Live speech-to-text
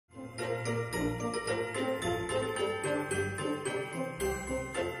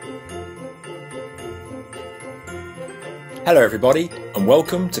Hello everybody, and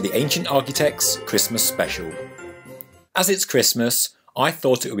welcome to the Ancient Architects Christmas Special. As it's Christmas, I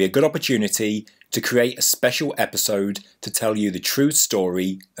thought it would be a good opportunity to create a special episode to tell you the true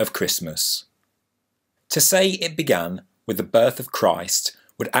story of Christmas. To say it began with the birth of Christ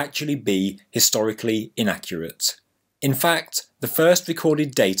would actually be historically inaccurate. In fact, the first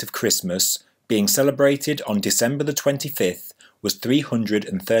recorded date of Christmas being celebrated on December the 25th was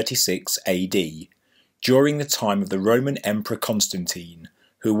 336 AD, during the time of the Roman Emperor Constantine,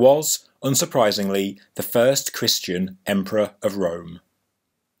 who was, unsurprisingly, the first Christian Emperor of Rome.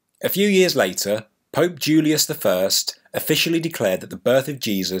 A few years later, Pope Julius I officially declared that the birth of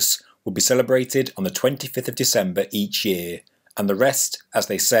Jesus would be celebrated on the 25th of December each year, and the rest, as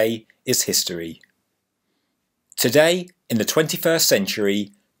they say, is history. Today, in the 21st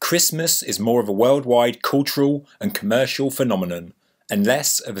century, Christmas is more of a worldwide cultural and commercial phenomenon, and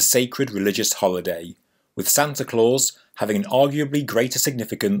less of a sacred religious holiday, with Santa Claus having an arguably greater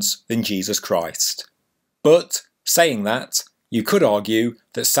significance than Jesus Christ. But, saying that, you could argue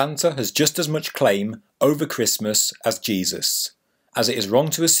that Santa has just as much claim over Christmas as Jesus, as it is wrong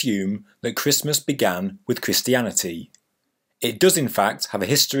to assume that Christmas began with Christianity. It does in fact have a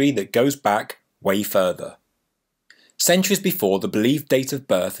history that goes back way further. Centuries before the believed date of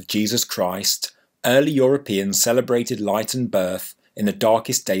birth of Jesus Christ, early Europeans celebrated light and birth in the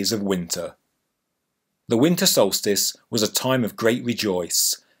darkest days of winter. The winter solstice was a time of great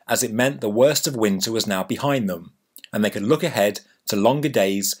rejoice, as it meant the worst of winter was now behind them, and they could look ahead to longer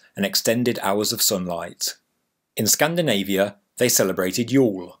days and extended hours of sunlight. In Scandinavia, they celebrated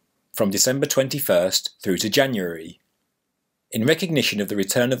Yule, from December 21st through to January. In recognition of the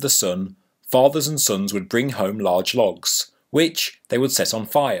return of the sun, fathers and sons would bring home large logs, which they would set on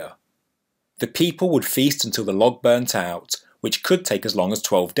fire. The people would feast until the log burnt out, which could take as long as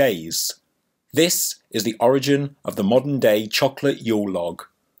 12 days. This is the origin of the modern-day chocolate Yule log.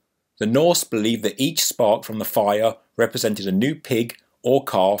 The Norse believed that each spark from the fire represented a new pig or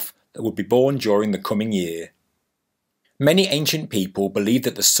calf that would be born during the coming year. Many ancient people believed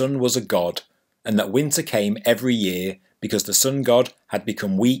that the sun was a god, and that winter came every year because the sun god had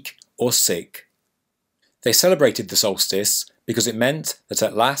become weak or sick. They celebrated the solstice because it meant that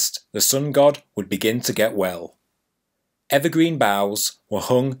at last the sun god would begin to get well. Evergreen boughs were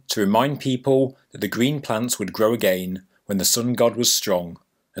hung to remind people that the green plants would grow again when the sun god was strong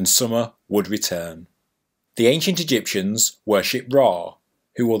and summer would return. The ancient Egyptians worshipped Ra,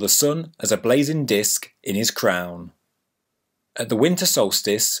 who wore the sun as a blazing disk in his crown. At the winter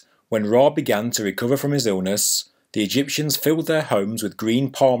solstice, when Ra began to recover from his illness, the Egyptians filled their homes with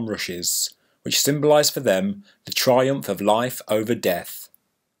green palm rushes, which symbolised for them the triumph of life over death.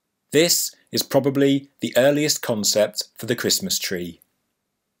 This is probably the earliest concept for the Christmas tree.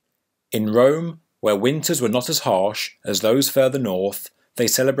 In Rome, where winters were not as harsh as those further north, they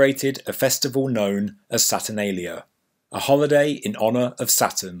celebrated a festival known as Saturnalia, a holiday in honour of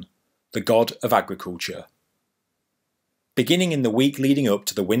Saturn, the god of agriculture. Beginning in the week leading up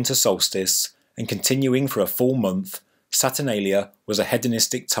to the winter solstice and continuing for a full month, Saturnalia was a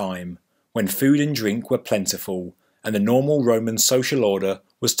hedonistic time, when food and drink were plentiful and the normal Roman social order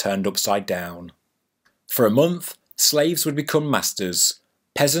was turned upside down. For a month, slaves would become masters,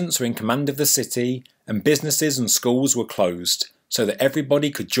 peasants were in command of the city, and businesses and schools were closed so that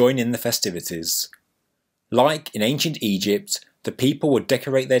everybody could join in the festivities. Like in ancient Egypt, the people would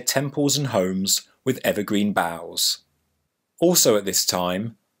decorate their temples and homes with evergreen boughs. Also at this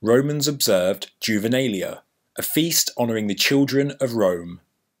time, Romans observed Juvenalia, a feast honouring the children of Rome.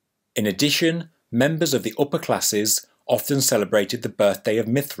 In addition, members of the upper classes often celebrated the birthday of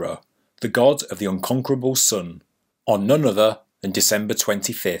Mithra, the god of the unconquerable sun, on none other than December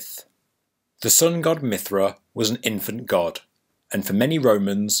 25th. The sun god Mithra was an infant god, and for many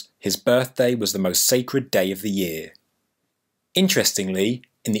Romans, his birthday was the most sacred day of the year. Interestingly,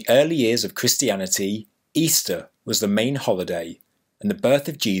 in the early years of Christianity, Easter was the main holiday, and the birth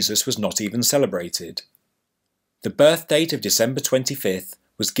of Jesus was not even celebrated. The birth date of December 25th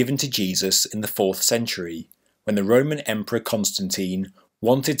was given to Jesus in the 4th century, when the Roman Emperor Constantine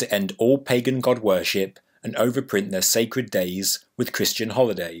wanted to end all pagan god worship and overprint their sacred days with Christian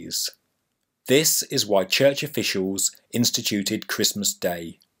holidays. This is why church officials instituted Christmas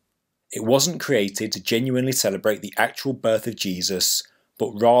Day. It wasn't created to genuinely celebrate the actual birth of Jesus,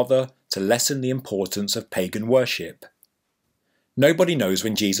 but rather to lessen the importance of pagan worship. Nobody knows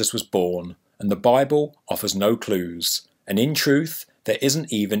when Jesus was born, and the Bible offers no clues, and in truth, there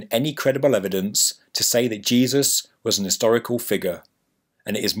isn't even any credible evidence to say that Jesus was an historical figure,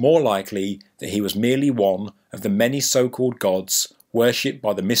 and it is more likely that he was merely one of the many so-called gods worshipped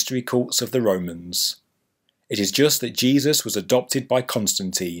by the mystery cults of the Romans. It is just that Jesus was adopted by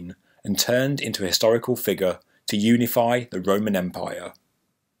Constantine and turned into a historical figure to unify the Roman Empire.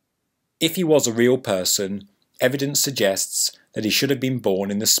 If he was a real person, evidence suggests that he should have been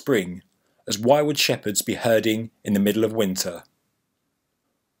born in the spring, as why would shepherds be herding in the middle of winter?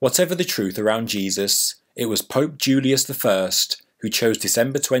 Whatever the truth around Jesus, it was Pope Julius I who chose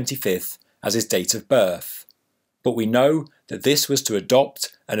December 25th as his date of birth. But we know that this was to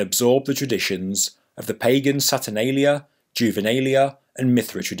adopt and absorb the traditions of the pagan Saturnalia, Juvenalia and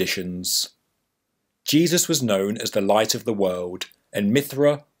Mithra traditions. Jesus was known as the light of the world, and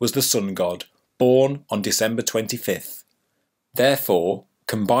Mithra was the sun god, born on December 25th. Therefore,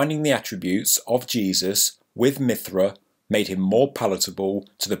 combining the attributes of Jesus with Mithra made him more palatable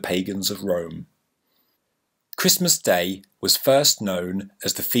to the pagans of Rome. Christmas Day was first known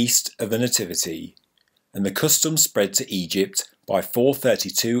as the Feast of the Nativity, and the custom spread to Egypt by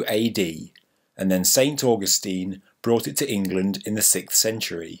 432 AD, and then St. Augustine brought it to England in the 6th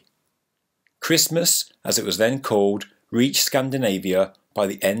century. Christmas, as it was then called, reached Scandinavia by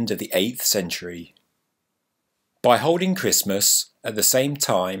the end of the 8th century. By holding Christmas at the same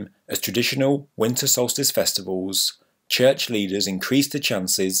time as traditional winter solstice festivals, church leaders increased the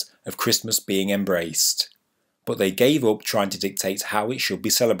chances of Christmas being embraced, but they gave up trying to dictate how it should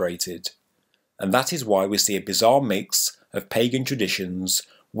be celebrated. And that is why we see a bizarre mix of pagan traditions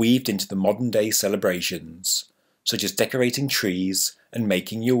weaved into the modern-day celebrations, such as decorating trees and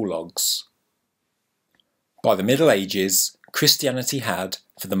making Yule logs. By the Middle Ages, Christianity had,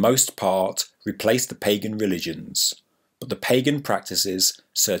 for the most part, replaced the pagan religions, but the pagan practices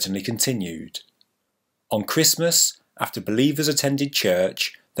certainly continued. On Christmas, after believers attended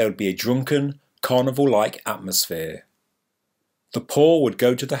church, there would be a drunken, carnival-like atmosphere. The poor would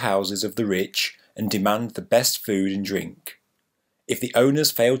go to the houses of the rich and demand the best food and drink. If the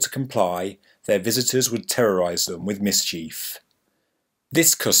owners failed to comply, their visitors would terrorise them with mischief.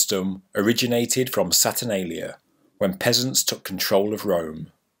 This custom originated from Saturnalia, when peasants took control of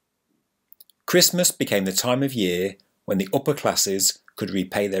Rome. Christmas became the time of year when the upper classes could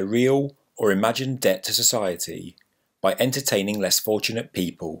repay their real or imagined debt to society by entertaining less fortunate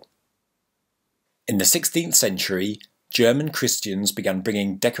people. In the 16th century, German Christians began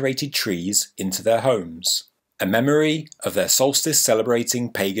bringing decorated trees into their homes, a memory of their solstice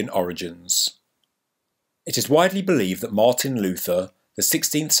celebrating pagan origins. It is widely believed that Martin Luther, the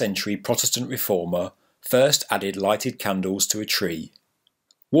 16th century Protestant reformer, first added lighted candles to a tree.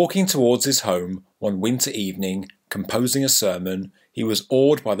 Walking towards his home one winter evening, composing a sermon, he was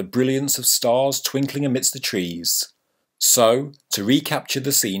awed by the brilliance of stars twinkling amidst the trees. So, to recapture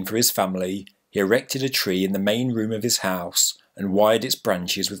the scene for his family, he erected a tree in the main room of his house and wired its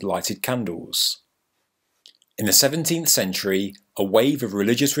branches with lighted candles. In the 17th century, a wave of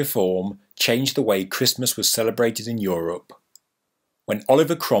religious reform changed the way Christmas was celebrated in Europe. When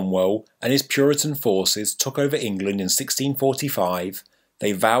Oliver Cromwell and his Puritan forces took over England in 1645,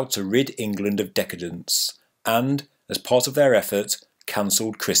 they vowed to rid England of decadence and, as part of their effort,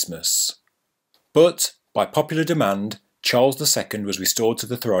 cancelled Christmas. But, by popular demand, Charles II was restored to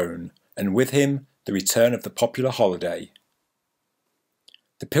the throne, and with him the return of the popular holiday.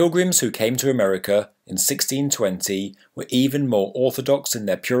 The Pilgrims who came to America in 1620 were even more orthodox in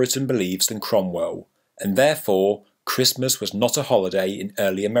their Puritan beliefs than Cromwell, and therefore Christmas was not a holiday in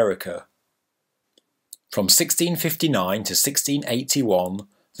early America. From 1659 to 1681,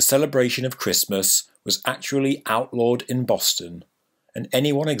 the celebration of Christmas was actually outlawed in Boston, and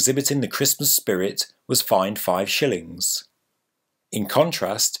anyone exhibiting the Christmas spirit was fined 5 shillings. In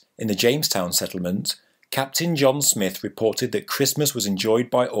contrast, in the Jamestown settlement, Captain John Smith reported that Christmas was enjoyed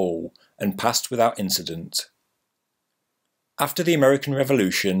by all and passed without incident. After the American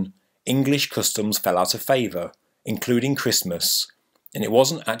Revolution, English customs fell out of favour, including Christmas, and it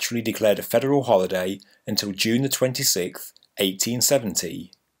wasn't actually declared a federal holiday until June 26,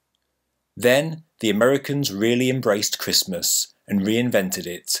 1870. Then, the Americans really embraced Christmas and reinvented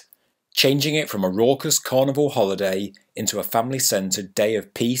it, changing it from a raucous carnival holiday into a family-centred day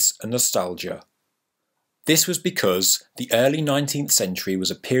of peace and nostalgia. This was because the early 19th century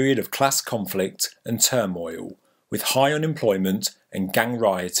was a period of class conflict and turmoil, with high unemployment and gang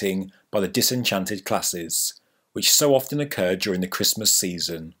rioting by the disenchanted classes, which so often occurred during the Christmas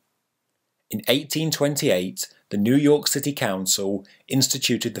season. In 1828, the New York City Council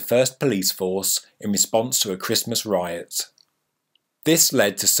instituted the first police force in response to a Christmas riot. This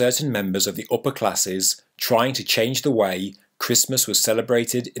led to certain members of the upper classes trying to change the way Christmas was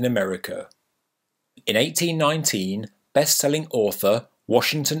celebrated in America. In 1819, best-selling author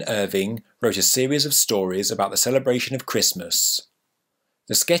Washington Irving wrote a series of stories about the celebration of Christmas.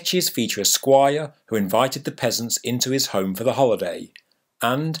 The sketches feature a squire who invited the peasants into his home for the holiday,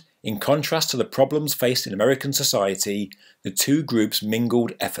 and, in contrast to the problems faced in American society, the two groups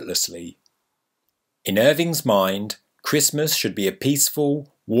mingled effortlessly. In Irving's mind, Christmas should be a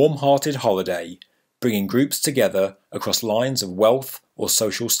peaceful, warm-hearted holiday, bringing groups together across lines of wealth or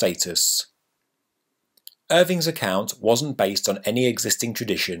social status. Irving's account wasn't based on any existing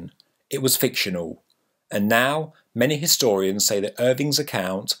tradition, it was fictional, and now many historians say that Irving's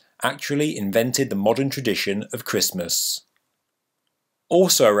account actually invented the modern tradition of Christmas.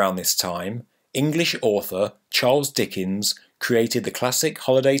 Also around this time, English author Charles Dickens created the classic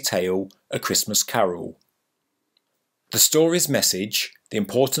holiday tale A Christmas Carol. The story's message, the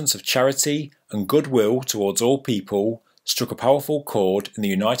importance of charity and goodwill towards all people, struck a powerful chord in the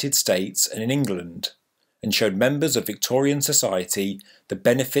United States and in England, and showed members of Victorian society the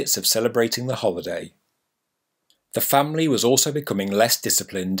benefits of celebrating the holiday. The family was also becoming less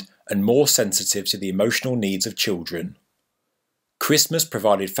disciplined and more sensitive to the emotional needs of children. Christmas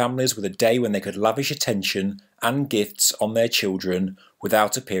provided families with a day when they could lavish attention and gifts on their children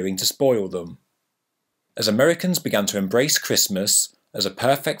without appearing to spoil them. As Americans began to embrace Christmas as a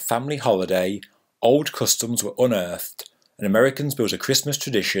perfect family holiday, old customs were unearthed, and Americans built a Christmas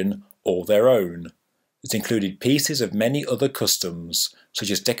tradition all their own. It included pieces of many other customs,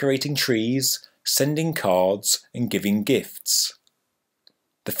 such as decorating trees, sending cards, and giving gifts.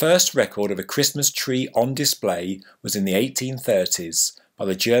 The first record of a Christmas tree on display was in the 1830s by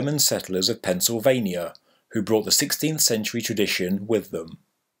the German settlers of Pennsylvania, who brought the 16th century tradition with them.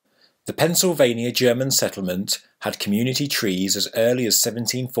 The Pennsylvania German settlement had community trees as early as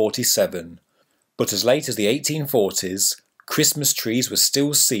 1747, but as late as the 1840s, Christmas trees were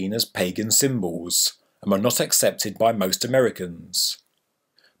still seen as pagan symbols and were not accepted by most Americans.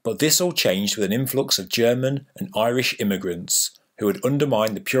 But this all changed with an influx of German and Irish immigrants who had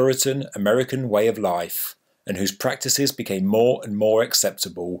undermined the Puritan American way of life and whose practices became more and more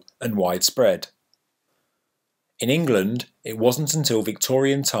acceptable and widespread. In England, it wasn't until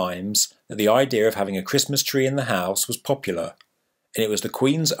Victorian times that the idea of having a Christmas tree in the house was popular, and it was the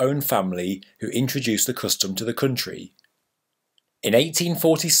Queen's own family who introduced the custom to the country. In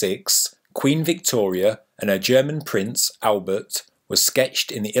 1846, Queen Victoria and her German prince, Albert, were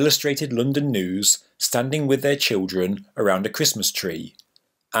sketched in the Illustrated London News standing with their children around a Christmas tree,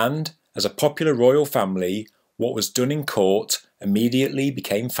 and, as a popular royal family, what was done in court immediately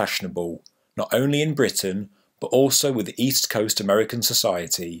became fashionable, not only in Britain, but also with East Coast American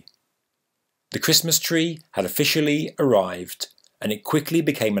society. The Christmas tree had officially arrived, and it quickly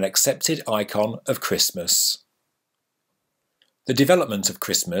became an accepted icon of Christmas. The development of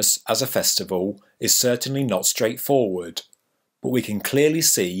Christmas as a festival is certainly not straightforward, but we can clearly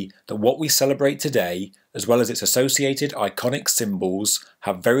see that what we celebrate today, as well as its associated iconic symbols,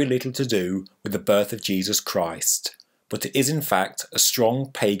 have very little to do with the birth of Jesus Christ, but it is in fact a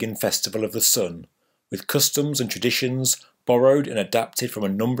strong pagan festival of the sun, with customs and traditions borrowed and adapted from a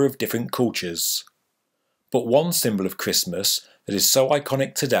number of different cultures. But one symbol of Christmas that is so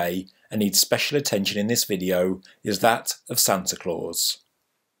iconic today and needs special attention in this video is that of Santa Claus.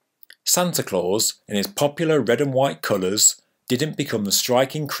 Santa Claus, in his popular red and white colours, didn't become the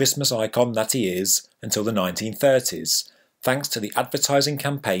striking Christmas icon that he is until the 1930s, thanks to the advertising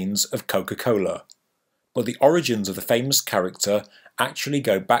campaigns of Coca-Cola. But the origins of the famous character actually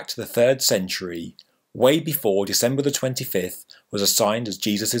go back to the 3rd century, way before December the 25th was assigned as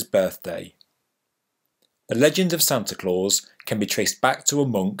Jesus' birthday. The legend of Santa Claus can be traced back to a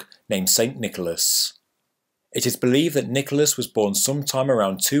monk named Saint Nicholas. It is believed that Nicholas was born sometime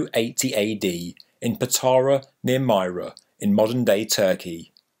around 280 AD in Patara near Myra in modern-day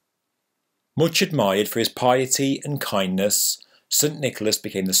Turkey. Much admired for his piety and kindness, St. Nicholas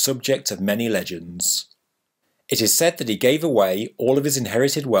became the subject of many legends. It is said that he gave away all of his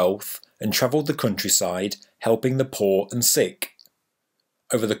inherited wealth and travelled the countryside helping the poor and sick.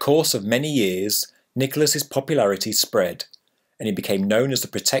 Over the course of many years, Nicholas's popularity spread, and he became known as the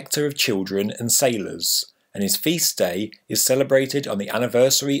protector of children and sailors, and his feast day is celebrated on the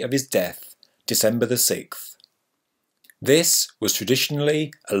anniversary of his death, December the 6th. This was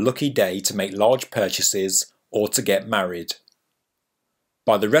traditionally a lucky day to make large purchases or to get married.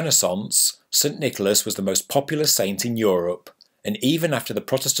 By the Renaissance, St. Nicholas was the most popular saint in Europe, and even after the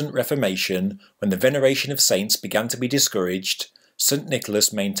Protestant Reformation, when the veneration of saints began to be discouraged, St.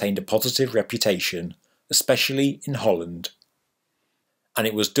 Nicholas maintained a positive reputation, especially in Holland. And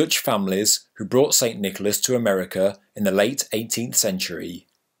it was Dutch families who brought St. Nicholas to America in the late 18th century.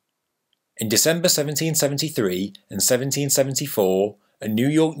 In December 1773 and 1774, a New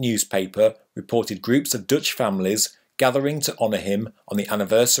York newspaper reported groups of Dutch families gathering to honour him on the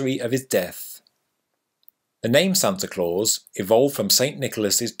anniversary of his death. The name Santa Claus evolved from St.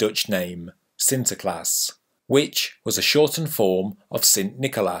 Nicholas's Dutch name, Sinterklaas, which was a shortened form of Sint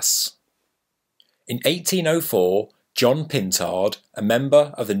Nicolaas. In 1804, John Pintard, a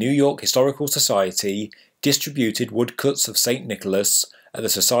member of the New York Historical Society, distributed woodcuts of St. Nicholas at the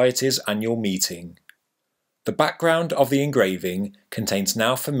Society's annual meeting. The background of the engraving contains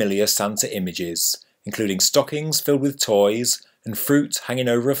now familiar Santa images, including stockings filled with toys and fruit hanging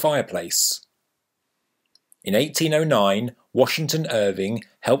over a fireplace. In 1809, Washington Irving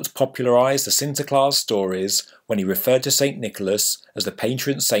helped popularise the Sinterklaas stories when he referred to St. Nicholas as the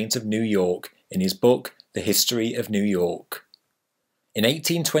patron saint of New York in his book The History of New York. In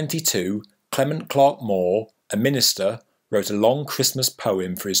 1822, Clement Clarke Moore, a minister, wrote a long Christmas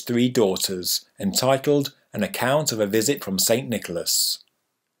poem for his 3 daughters entitled An Account of a Visit from St. Nicholas.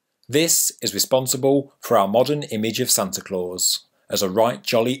 This is responsible for our modern image of Santa Claus as a right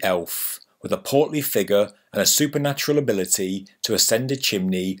jolly elf, with a portly figure and a supernatural ability to ascend a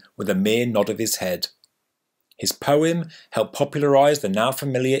chimney with a mere nod of his head. His poem helped popularise the now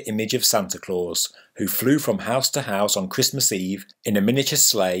familiar image of Santa Claus, who flew from house to house on Christmas Eve in a miniature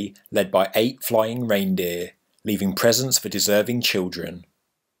sleigh led by 8 flying reindeer, leaving presents for deserving children.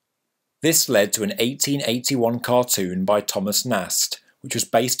 This led to an 1881 cartoon by Thomas Nast, which was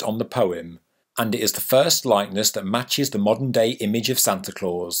based on the poem, and it is the first likeness that matches the modern-day image of Santa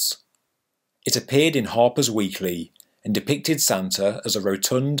Claus. It appeared in Harper's Weekly and depicted Santa as a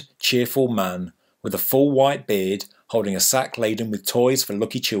rotund, cheerful man with a full white beard holding a sack laden with toys for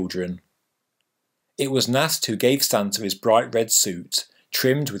lucky children. It was Nast who gave Santa his bright red suit,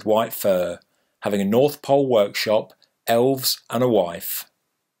 trimmed with white fur, having a North Pole workshop, elves and a wife.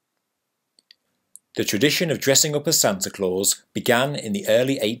 The tradition of dressing up as Santa Claus began in the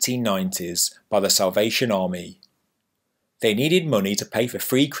early 1890s by the Salvation Army. They needed money to pay for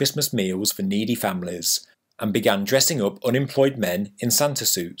free Christmas meals for needy families and began dressing up unemployed men in Santa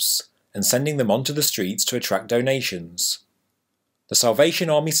suits and sending them onto the streets to attract donations. The Salvation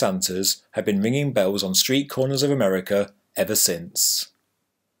Army Santas have been ringing bells on street corners of America ever since.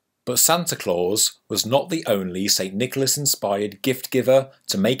 But Santa Claus was not the only St. Nicholas-inspired gift giver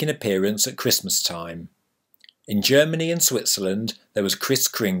to make an appearance at Christmas time. In Germany and Switzerland there was Kris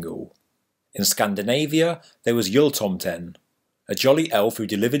Kringle. In Scandinavia there was Jultomten, a jolly elf who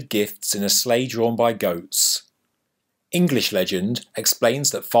delivered gifts in a sleigh drawn by goats. English legend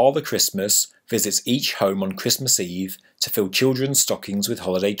explains that Father Christmas visits each home on Christmas Eve to fill children's stockings with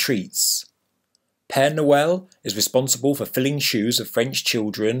holiday treats. Père Noël is responsible for filling shoes of French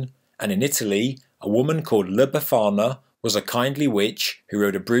children, and in Italy, a woman called La Befana was a kindly witch who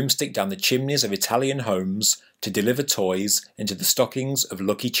rode a broomstick down the chimneys of Italian homes to deliver toys into the stockings of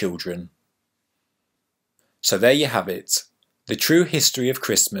lucky children. So there you have it. The true history of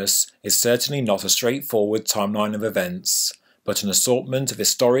Christmas is certainly not a straightforward timeline of events, but an assortment of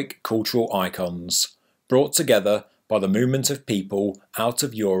historic cultural icons, brought together by the movement of people out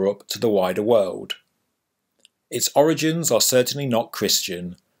of Europe to the wider world. Its origins are certainly not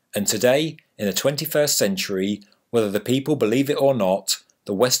Christian, and today, in the 21st century, whether the people believe it or not,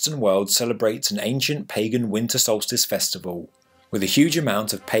 the Western world celebrates an ancient pagan winter solstice festival, with a huge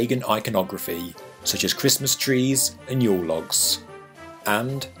amount of pagan iconography, such as Christmas trees and Yule logs,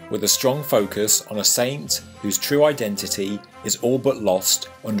 and with a strong focus on a saint whose true identity is all but lost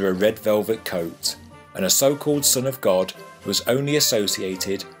under a red velvet coat, and a so-called Son of God who was only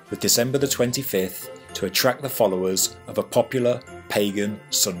associated with December the 25th to attract the followers of a popular pagan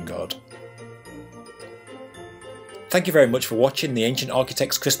sun god. Thank you very much for watching the Ancient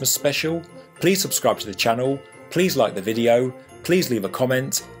Architects Christmas special. Please subscribe to the channel, please like the video, please leave a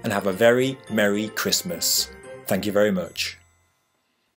comment, and have a very Merry Christmas. Thank you very much.